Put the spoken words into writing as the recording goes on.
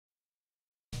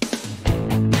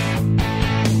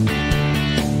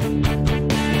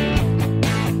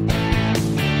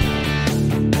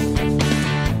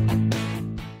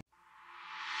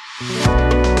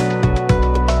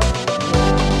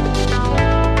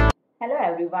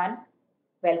everyone,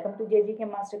 welcome to JGK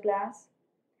Masterclass.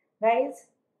 Guys,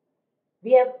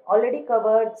 we have already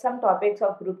covered some topics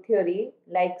of group theory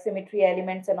like symmetry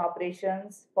elements and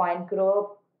operations, point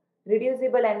group,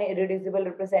 reducible and irreducible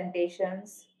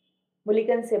representations,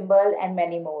 Mulliken symbol and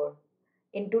many more.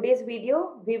 In today's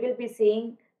video, we will be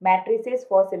seeing matrices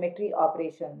for symmetry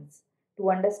operations. To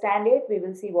understand it, we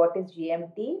will see what is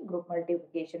GMT, group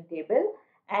multiplication table,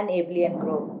 and abelian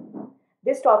group.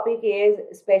 This topic is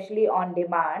especially on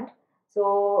demand.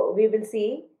 So we will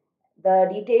see the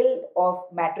detail of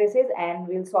matrices and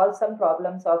we'll solve some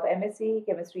problems of M.Sc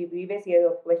chemistry previous year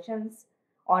of questions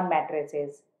on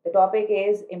matrices. The topic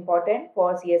is important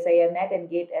for CSIR NET and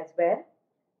GATE as well.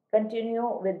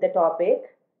 Continue with the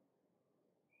topic.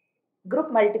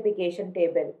 Group multiplication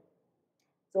table.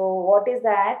 So what is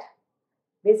that?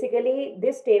 Basically,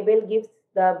 this table gives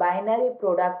the binary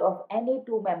product of any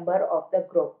two members of the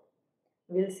group.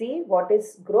 We'll see what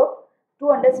is group.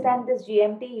 To understand this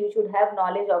GMT, you should have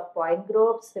knowledge of point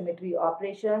groups, symmetry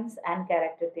operations, and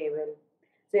character table.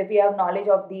 So if you have knowledge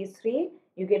of these three,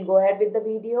 you can go ahead with the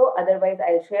video. Otherwise,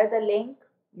 I'll share the link.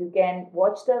 You can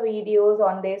watch the videos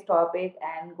on this topic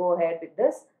and go ahead with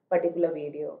this particular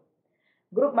video.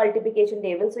 Group multiplication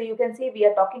table. So you can see we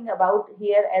are talking about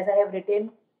here, as I have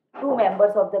written, two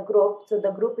members of the group. So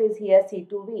the group is here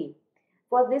C2V.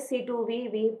 For this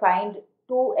C2V, we find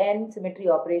 2n symmetry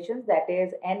operations, that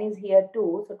is n is here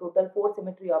 2, so total 4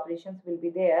 symmetry operations will be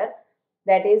there,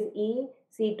 that is E,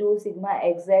 C2, sigma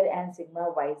xz and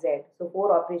sigma yz. So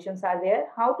 4 operations are there.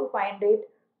 How to find it,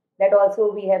 that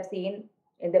also we have seen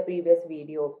in the previous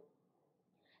video.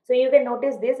 So you can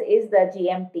notice this is the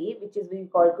GMT, which is we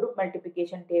call group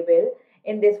multiplication table.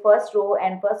 In this first row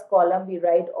and first column, we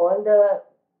write all the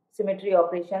symmetry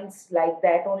operations like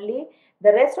that only.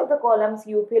 The rest of the columns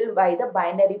you fill by the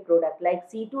binary product,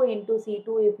 like C2 into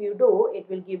C2 if you do, it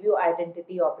will give you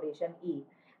identity operation E.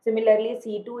 Similarly,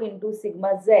 C2 into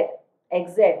sigma z,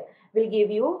 xz will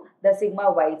give you the sigma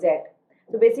yz.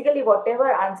 So basically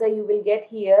whatever answer you will get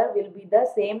here will be the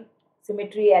same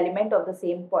symmetry element of the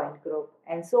same point group.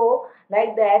 And so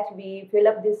like that we fill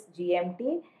up this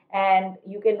GMT. And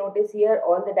you can notice here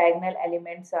all the diagonal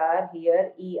elements are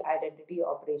here E identity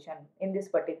operation in this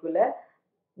particular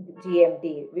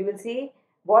GMT. We will see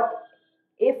what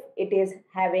if it is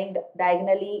having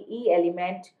diagonally E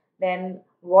element, then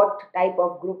what type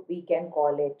of group we can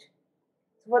call it.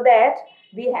 So for that,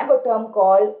 we have a term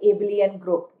called abelian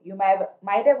group. You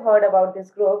might have heard about this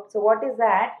group. So what is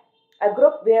that? A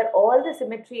group where all the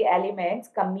symmetry elements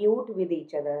commute with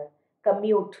each other.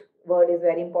 Commute word is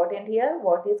very important here.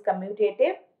 What is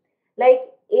commutative? Like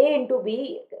A into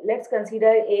B, let's consider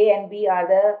A and B are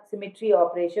the symmetry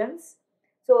operations.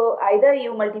 So either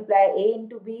you multiply A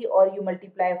into B or you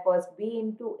multiply first B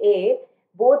into A,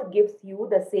 both gives you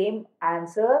the same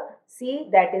answer C,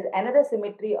 that is another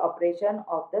symmetry operation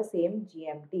of the same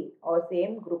GMT or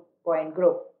same group point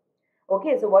group.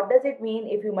 Okay, so what does it mean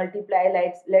if you multiply,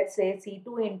 let's say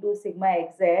C2 into sigma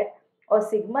xz or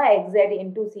sigma xz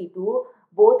into C2,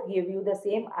 both give you the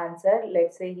same answer,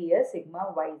 let's say here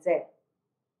sigma yz.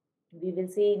 We will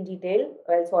see in detail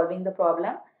while solving the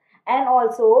problem. And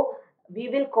also we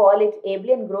will call it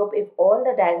abelian group if all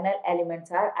the diagonal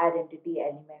elements are identity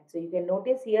elements. So you can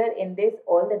notice here in this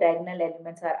all the diagonal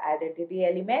elements are identity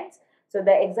elements. So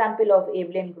the example of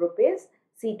abelian group is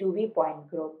C2V point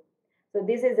group. So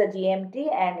this is the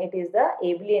GMT and it is the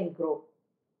abelian group.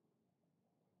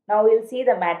 Now we'll see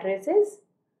the matrices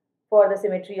for the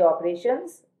symmetry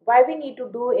operations. Why we need to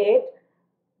do it?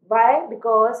 Why?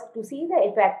 Because to see the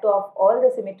effect of all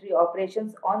the symmetry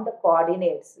operations on the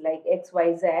coordinates like x,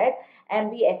 y, z,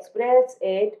 and we express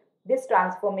it, this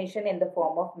transformation in the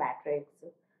form of matrix.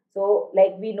 So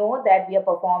like we know that we are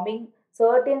performing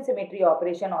certain symmetry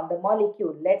operation on the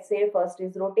molecule. Let's say first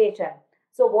is rotation.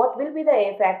 So what will be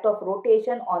the effect of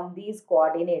rotation on these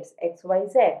coordinates x, y,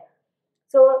 z?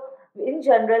 So in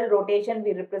general, rotation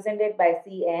we represent it by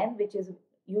Cn, which is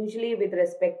usually with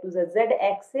respect to the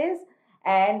z-axis,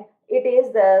 and it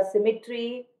is the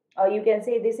symmetry, or you can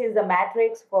say this is the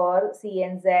matrix for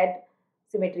Cnz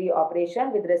symmetry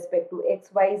operation with respect to x,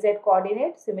 y, z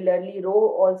coordinates. Similarly, rho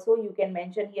also you can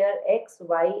mention here x,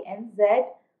 y, and z.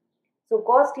 So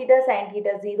cos theta sin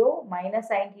theta 0 minus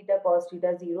sin theta cos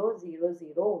theta 0 0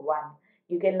 0 1.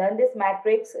 You can learn this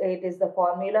matrix. It is the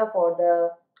formula for the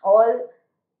all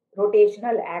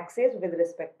rotational axis with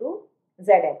respect to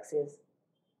z-axis.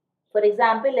 For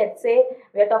example, let's say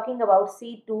we are talking about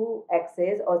C2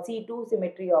 axis or C2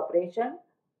 symmetry operation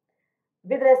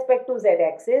with respect to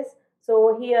z-axis.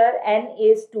 So here n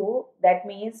is 2, that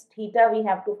means theta we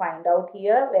have to find out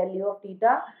here, value of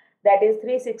theta. that is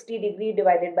 360 degree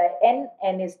divided by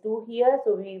n is 2 here,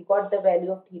 so we got the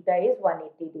value of theta is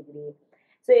 180 degree.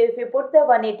 So if you put the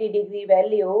 180 degree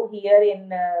value here in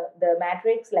the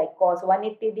matrix like cos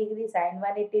 180 degree, sin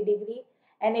 180 degree,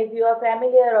 and if you are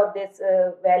familiar of this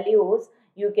values,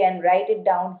 you can write it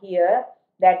down here,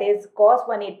 that is cos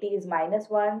 180 is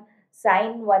 -1,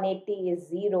 sin 180 is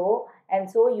 0, and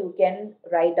so you can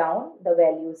write down the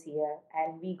values here,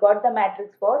 and we got the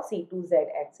matrix for C2Z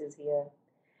axis here.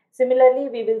 Similarly,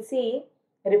 we will see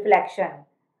reflection.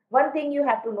 One thing you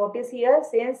have to notice here,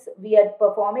 since we are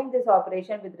performing this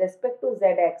operation with respect to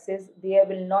z-axis, there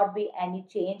will not be any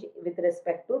change with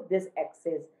respect to this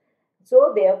axis.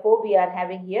 So therefore, we are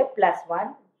having here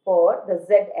 +1 for the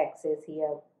z-axis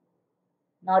here.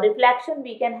 Now reflection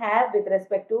we can have with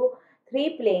respect to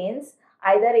three planes,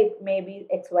 either it may be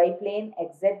xy plane,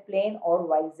 xz plane or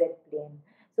yz plane.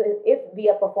 So if we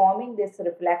are performing this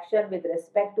reflection with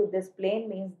respect to this plane,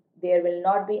 means there will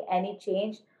not be any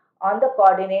change on the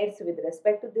coordinates with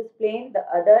respect to this plane, the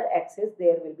other axis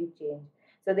there will be change.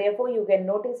 So therefore you can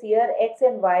notice here x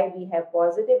and y we have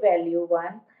positive value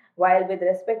 1, while with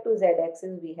respect to z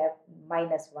axis we have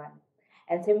 -1.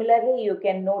 And similarly, you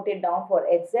can note it down for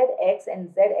xz, x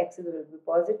and z axis will be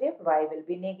positive, y will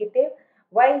be negative,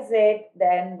 yz,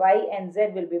 then y and z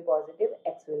will be positive,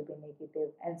 x will be negative.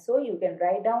 And so you can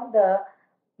write down the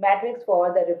matrix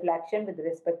for the reflection with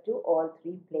respect to all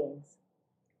three planes.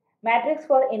 Matrix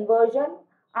for inversion.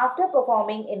 After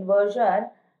performing inversion,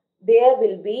 there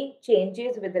will be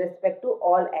changes with respect to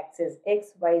all axes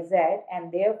x, y, z,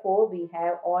 and therefore we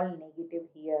have all negative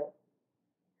here.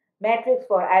 Matrix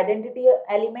for identity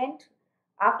element.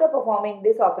 After performing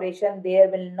this operation, there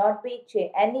will not be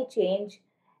any change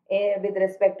with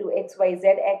respect to xyz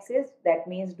axis. That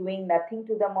means doing nothing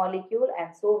to the molecule,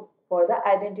 and so for the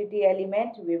identity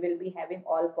element we will be having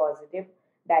all positive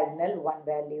diagonal 1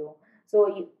 value.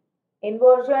 So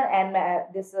inversion and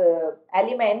this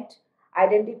element,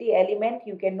 identity element,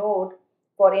 you can note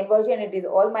for inversion it is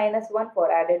all -1,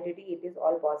 for identity it is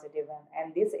all +1,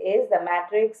 and this is the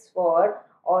matrix for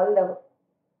all the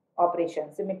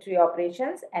operations, symmetry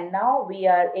operations. And now we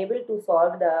are able to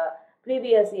solve the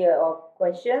previous year of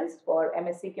questions for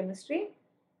M.Sc chemistry.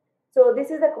 So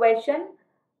this is the question: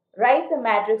 write the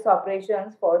matrix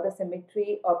operations for the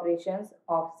symmetry operations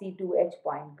of C2H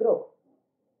point group.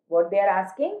 What they are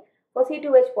asking for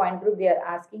C2H point group, they are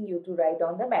asking you to write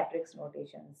down the matrix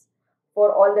notations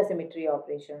for all the symmetry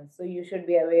operations. So you should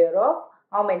be aware of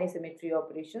how many symmetry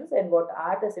operations and what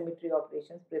are the symmetry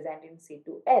operations present in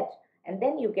C2H, and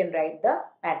then you can write the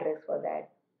matrix for that.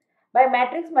 By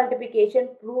matrix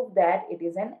multiplication, prove that it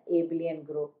is an abelian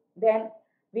group. Then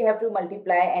we have to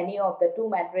multiply any of the two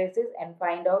matrices and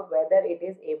find out whether it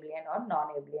is abelian or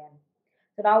non-abelian.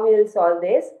 So now we will solve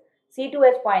this.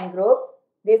 C2H point group,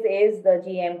 this is the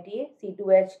GMT.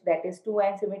 C2H, that is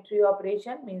 2n symmetry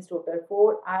operation, means total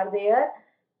 4 are there.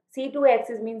 C2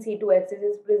 axis means C2 axis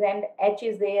is present, H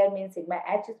is there means sigma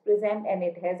H is present, and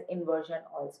it has inversion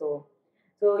also.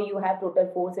 So you have total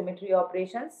 4 symmetry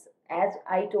operations. As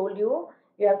I told you,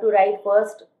 you have to write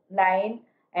first line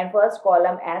and first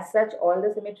column as such all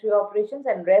the symmetry operations,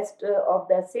 and rest of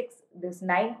the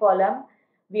 9 column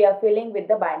we are filling with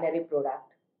the binary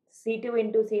product. C2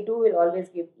 into C2 will always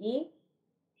give E.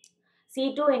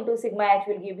 C2 into sigma H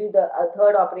will give you the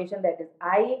third operation, that is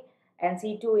I, and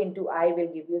C2 into I will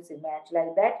give you sigma H.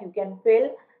 Like that you can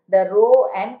fill the row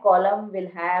and column will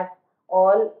have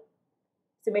all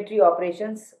symmetry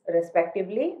operations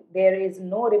respectively. There is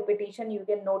no repetition you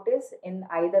can notice in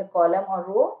either column or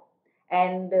row,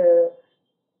 and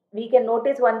we can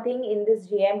notice one thing in this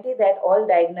GMT, that all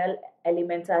diagonal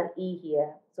elements are E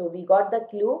here. So we got the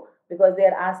clue because they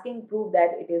are asking prove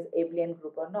that it is abelian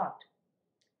group or not.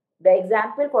 The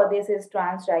example for this is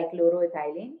trans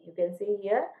dichloroethylene. You can see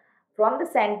here from the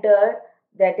center,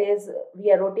 that is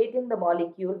we are rotating the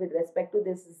molecule with respect to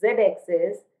this Z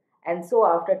axis, and so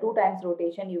after 2 times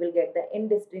rotation you will get the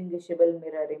indistinguishable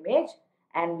mirror image,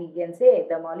 and we can say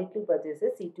the molecule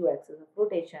possesses C2 axis of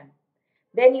rotation.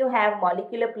 Then you have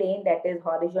molecular plane, that is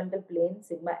horizontal plane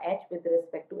sigma H with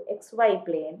respect to XY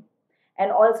plane,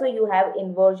 and also you have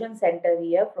inversion center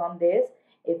here. From this,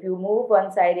 if you move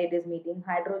one side it is meeting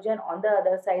hydrogen, on the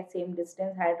other side same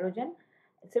distance hydrogen.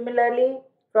 Similarly,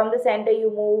 from the center you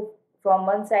move from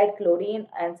one side chlorine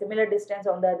and similar distance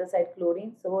on the other side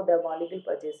chlorine, so the molecule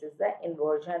possesses the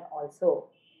inversion also.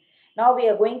 Now we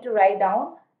are going to write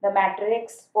down the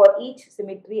matrix for each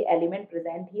symmetry element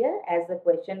present here, as the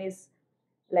question is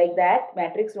like that,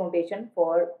 matrix notation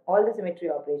for all the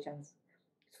symmetry operations.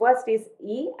 First is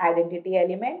E, identity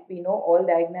element. We know all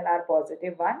diagonal are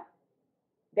 +1.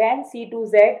 Then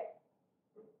C2Z,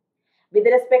 With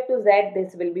respect to z,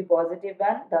 this will be positive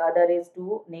 1, the other is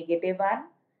 2, negative 1.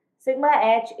 Sigma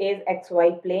h is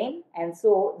xy plane, and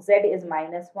so z is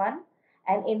minus 1.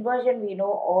 And inversion, we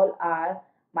know all are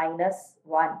minus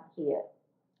 1 here.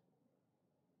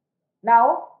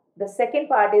 Now, the second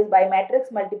part is by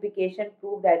matrix multiplication,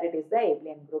 prove that it is the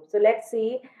abelian group. So let's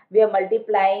see, we are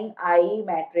multiplying I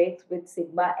matrix with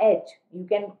sigma h. You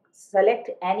can select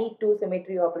any two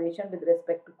symmetry operation with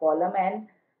respect to column and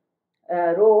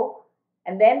row,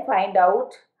 and then find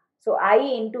out. So I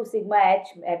into sigma h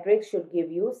matrix should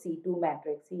give you C2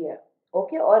 matrix here.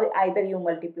 Okay, or either you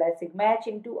multiply sigma h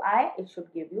into I, it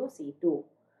should give you C2.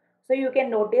 So you can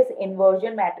notice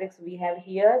inversion matrix we have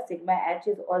here. Sigma h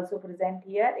is also present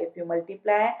here. If you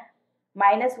multiply,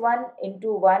 minus 1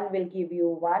 into 1 will give you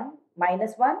 1,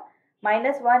 minus 1.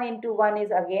 Minus 1 into 1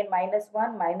 is again minus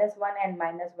 1, minus 1 and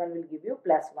minus 1 will give you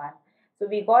plus 1. So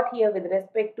we got here with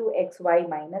respect to xy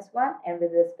minus 1 and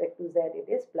with respect to z it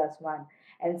is plus 1.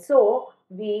 And so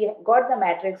we got the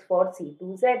matrix for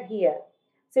C2z here.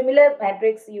 Similar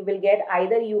matrix you will get,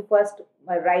 either you first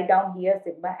write down here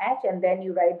sigma h and then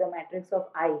you write the matrix of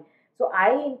I. So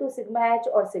I into sigma h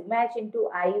or sigma h into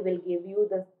I will give you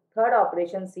the third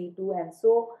operation C2, and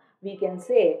so we can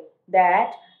say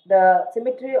that the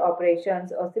symmetry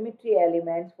operations or symmetry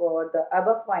elements for the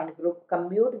above point group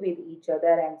commute with each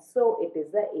other, and so it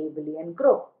is the abelian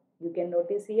group. You can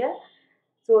notice here.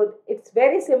 So it's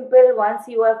very simple. Once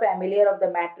you are familiar of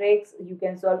the matrix, you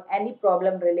can solve any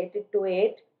problem related to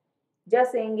it.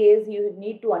 Just saying is you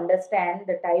need to understand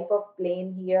the type of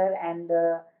plane here and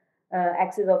the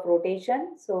axis of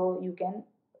rotation. So you can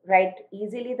write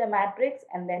easily the matrix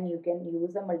and then you can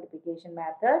use the multiplication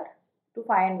method to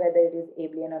find whether it is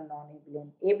abelian or non-abelian.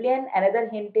 Abelian, another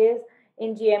hint is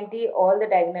in GMT all the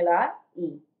diagonal are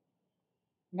E.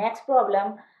 Next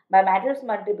problem, by matrix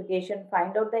multiplication,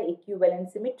 find out the equivalent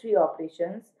symmetry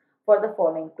operations for the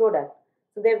following product.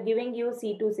 So they're giving you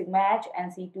C2 sigma h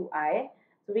and C2I.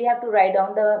 So we have to write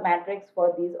down the matrix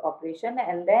for these operation,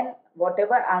 and then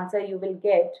whatever answer you will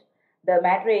get, the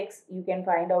matrix, you can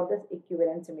find out the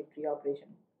equivalent symmetry operation.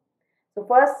 So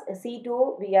first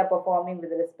C2 we are performing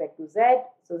with respect to Z.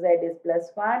 So Z is plus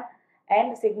 1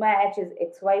 and sigma h is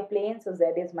xy plane. So Z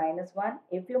is minus 1.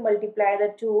 If you multiply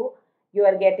the two, you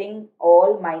are getting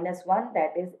all minus 1,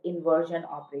 that is inversion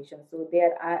operation. So they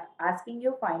are asking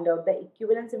you find out the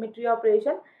equivalent symmetry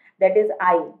operation, that is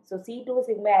I. So C2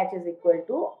 sigma h is equal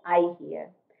to I here.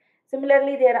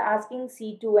 Similarly, they are asking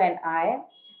C2 and I.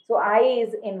 So I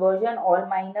is inversion all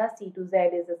minus,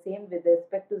 C2Z is the same with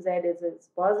respect to Z is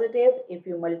positive. If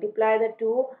you multiply the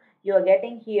two, you are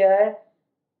getting here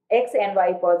x and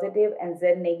y positive and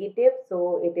z negative.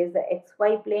 So it is the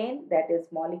xy plane, that is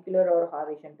molecular or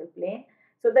horizontal plane.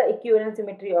 So the equivalent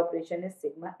symmetry operation is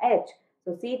sigma h.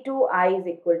 So C2I is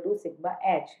equal to sigma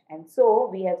h. And so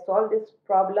we have solved this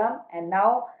problem, and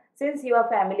now since you are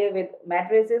familiar with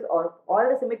matrices or all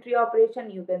the symmetry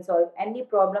operation, you can solve any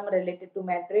problem related to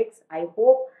matrix. I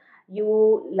hope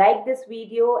you liked this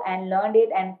video and learned it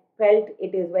and felt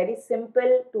it is very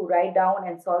simple to write down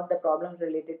and solve the problems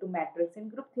related to matrix in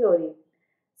group theory.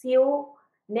 See you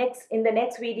in the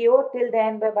next video. Till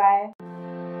then, bye bye.